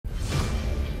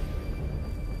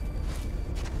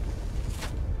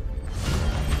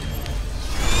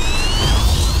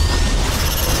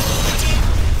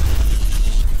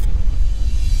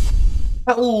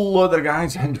Hello there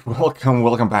guys and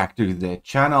welcome back to the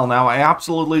channel. Now I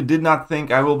absolutely did not think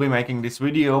I will be making this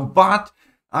video, but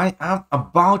I am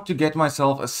about to get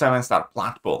myself a 7-star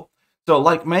Platpool. So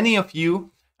like many of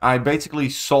you, I basically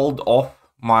sold off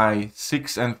my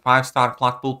 6 and 5-star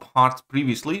Platpool parts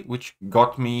previously, which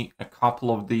got me a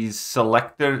couple of these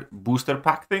selector booster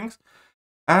pack things.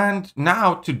 And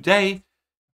now today,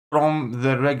 from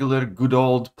the regular good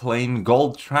old plain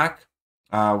gold track,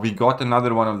 we got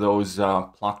another one of those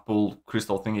Platpool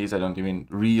crystal thingies. I don't even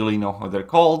really know how they're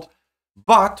called.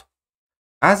 But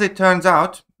as it turns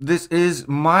out, this is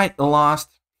my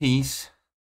last piece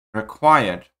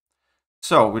required.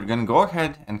 So we're going to go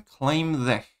ahead and claim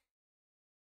the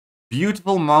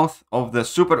beautiful mouth of the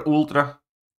super ultra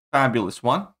fabulous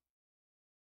one.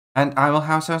 And I will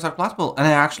have 7-star Platpool. And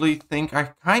I actually think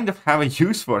I kind of have a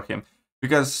use for him,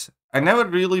 because I never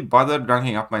really bothered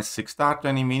ranking up my 6-star to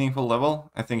any meaningful level.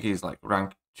 I think he's like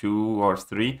rank 2 or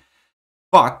 3.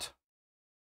 But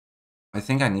I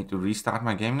think I need to restart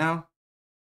my game now.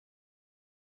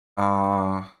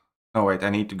 No, wait, I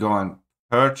need to go and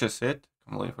purchase it.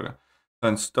 So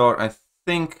in store, I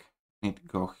think I need to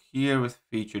go here with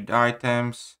featured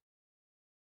items.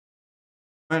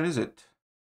 Where is it?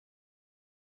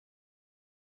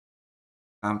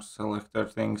 Selector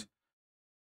things.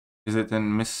 Is it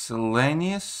in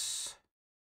miscellaneous?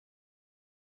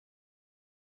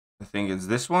 I think it's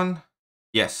this one.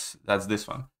 Yes, that's this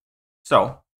one.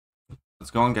 So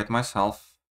let's go and get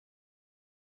myself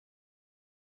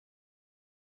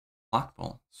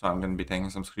Platpool. So I'm going to be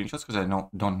taking some screenshots because I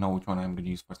don't know which one I'm going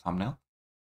to use for thumbnail.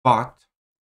 But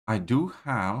I do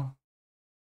have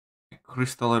a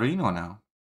Crystal Arena now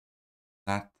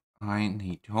that I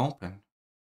need to open.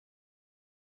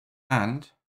 And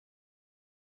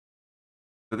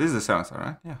that is the 7-star,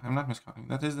 right? Yeah, I'm not miscounting.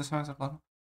 That is the 7-star Platpool.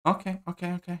 Okay.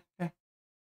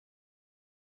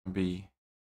 Be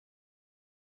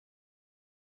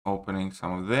opening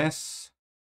some of this.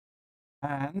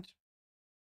 And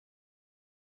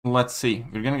let's see.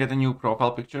 We're going to get a new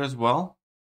profile picture as well.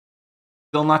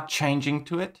 Still not changing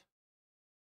to it.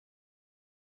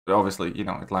 But obviously, you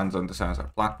know, it lands on the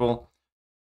 7-star Platpool.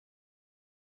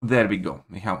 There we go.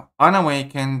 We have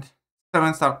Unawakened,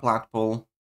 7-star Platpool.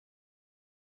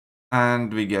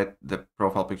 And we get the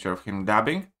profile picture of him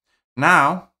dabbing.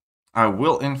 Now, I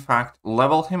will in fact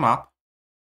level him up.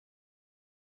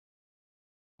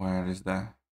 Where is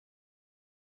the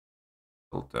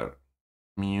filter?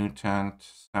 Mutant,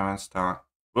 7-star.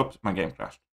 Whoops, my game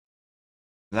crashed.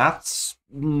 That's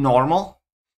normal.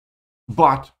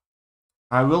 But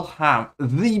I will have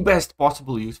the best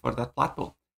possible use for that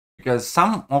Platpool. Because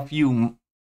some of you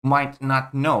might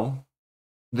not know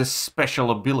the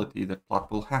special ability that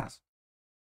Platpool has.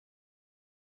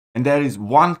 And there is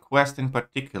one quest in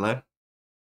particular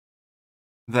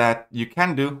that you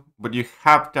can do, but you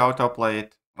have to autoplay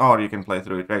it, or you can play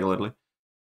through it regularly.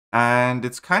 And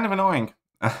it's kind of annoying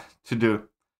to do.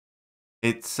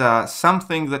 It's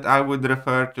something that I would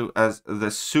refer to as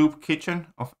the soup kitchen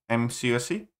of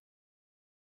MCOC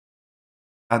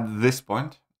at this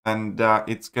point. And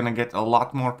it's going to get a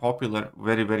lot more popular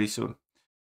very, very soon.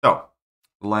 So,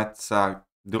 let's...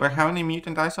 do I have any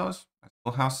mutant ISOs? I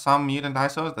still have some mutant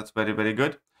ISOs. That's very, very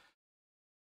good.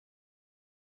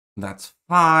 That's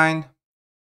fine.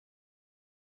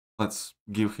 Let's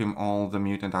give him all the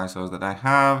mutant ISOs that I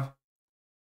have.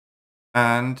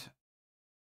 And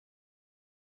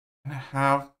I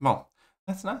have... well,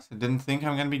 that's nice. I didn't think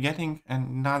I'm going to be getting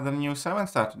another new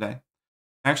 7-star today.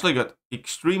 I actually got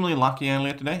extremely lucky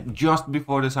earlier today, just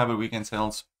before the Cyber Weekend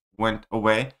sales went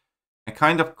away. I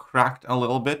kind of cracked a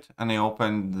little bit, and I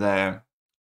opened the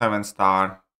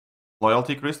 7-star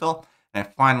loyalty crystal, and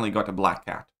I finally got a black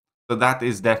cat. So that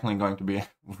is definitely going to be a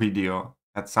video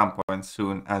at some point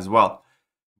soon as well.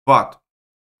 But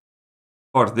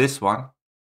for this one,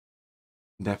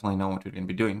 definitely know what you're going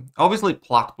to be doing. Obviously,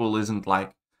 Platpool isn't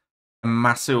like a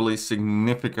massively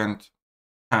significant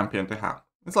champion to have.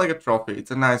 It's like a trophy.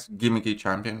 It's a nice gimmicky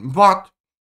champion, but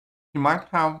he might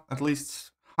have at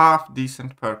least half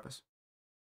decent purpose.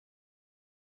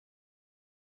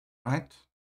 Right?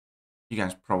 You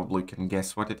guys probably can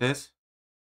guess what it is.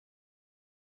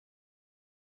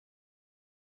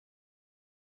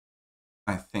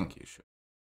 I think you should.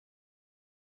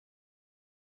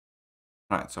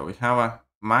 Right, so we have a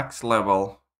max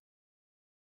level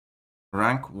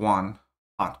rank 1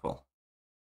 Platpool.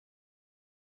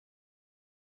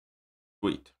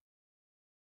 Sweet.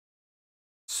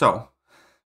 So,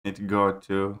 need to go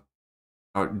to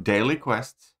our daily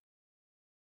quests.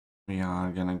 We are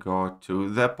gonna go to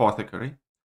the apothecary,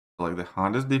 select the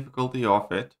hardest difficulty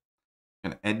of it,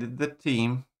 and edit the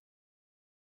team,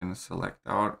 Gonna select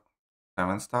our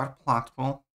 7-star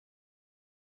Platpool.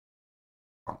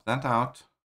 Pop that out.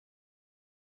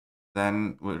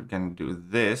 Then we're gonna do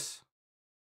this.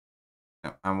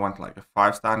 I want like a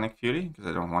 5-star Nick Fury because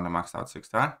I don't want to max out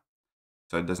 6-star,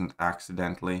 so it doesn't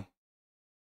accidentally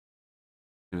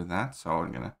do that. So we're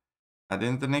gonna add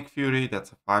in the Nick Fury.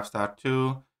 That's a 5-star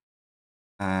too,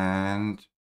 and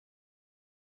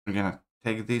we're gonna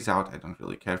take these out. I don't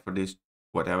really care for these,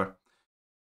 whatever.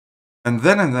 And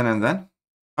then.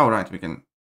 All right, we can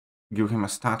give him a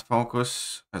stat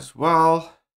focus as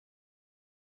well.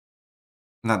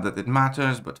 Not that it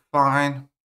matters, but fine.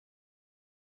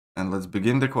 And let's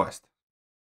begin the quest.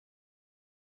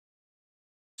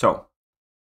 So,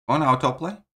 on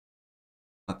autoplay,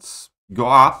 let's go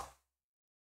up.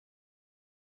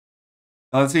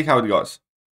 Let's see how it goes.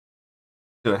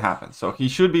 See what happens. So he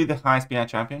should be the highest PI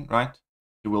champion, right?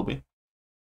 He will be.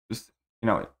 Just,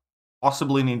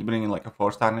 possibly need to bring in like a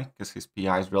 4-star Nick because his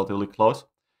PI is relatively close.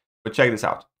 But check this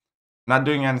out. Not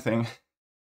doing anything.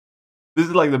 This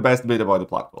is like the best bit about the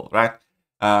Platpool, right?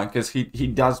 Because he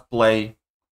does play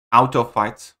auto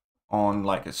fights on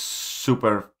like a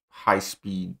super high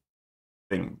speed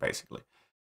thing, basically.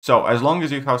 So as long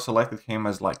as you have selected him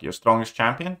as like your strongest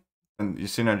champion and you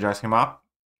synergize him up,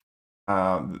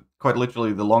 quite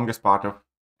literally the longest part of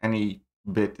any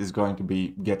bit is going to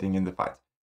be getting in the fight.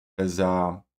 Because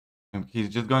he's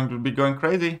just going to be going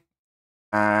crazy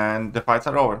and the fights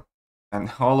are over.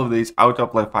 And all of these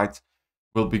autoplay fights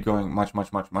will be going much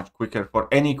quicker for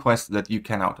any quest that you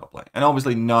can autoplay. And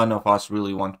obviously none of us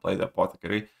really want to play the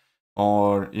Apothecary,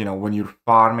 or when you're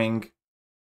farming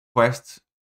quests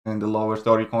in the lower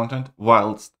story content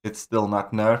whilst it's still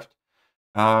not nerfed.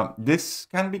 This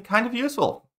can be kind of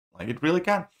useful. Like, it really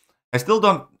can. I still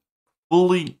don't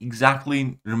fully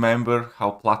exactly remember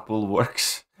how Platpool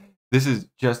works. This is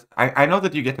just, I know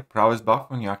that you get a prowess buff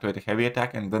when you activate a heavy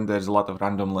attack, and then there's a lot of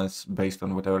randomness based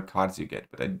on whatever cards you get,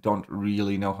 but I don't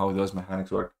really know how those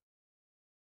mechanics work.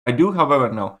 I do,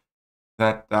 however, know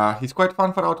that he's quite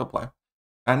fun for autoplay.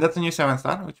 And that's a new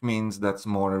 7-star, which means that's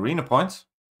more arena points,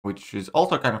 which is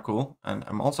also kind of cool, and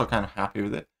I'm also kind of happy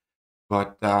with it.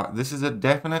 But this is a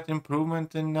definite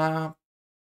improvement in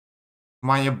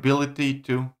my ability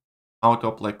to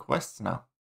autoplay quests now,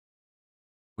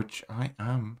 which I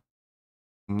am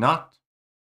not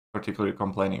particularly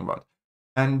complaining about.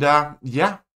 And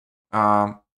yeah,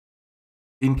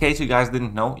 in case you guys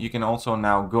didn't know, you can also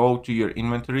now go to your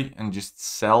inventory and just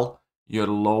sell your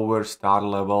lower star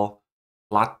level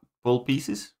Platpool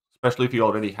pieces, especially if you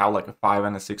already have like a 5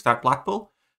 and a 6-star Platpool.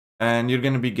 And you're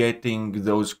going to be getting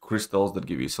those crystals that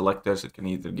give you selectors. It can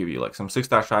either give you like some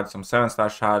 6-star shards, some 7-star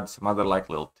shards, some other like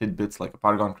little tidbits like a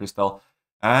Paragon crystal.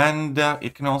 And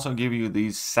it can also give you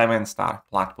these 7-star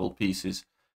Platpool pieces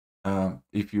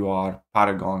if you are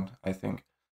Paragon, I think.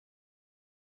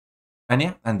 And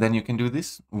yeah, and then you can do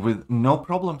this with no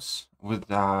problems, with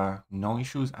no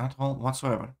issues at all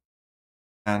whatsoever.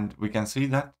 And we can see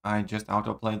that I just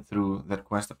autoplayed through that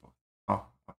quest of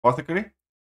Apothecary.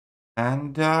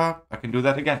 And I can do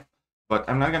that again. But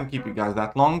I'm not going to keep you guys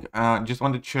that long. Just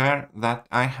wanted to share that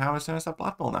I have a 7-star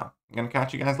Platpool now. I'm going to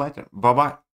catch you guys later.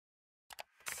 Bye-bye.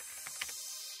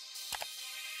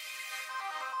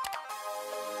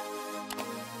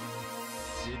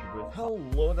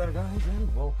 Hello there guys,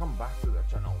 and welcome back to the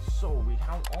channel. So we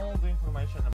have all the information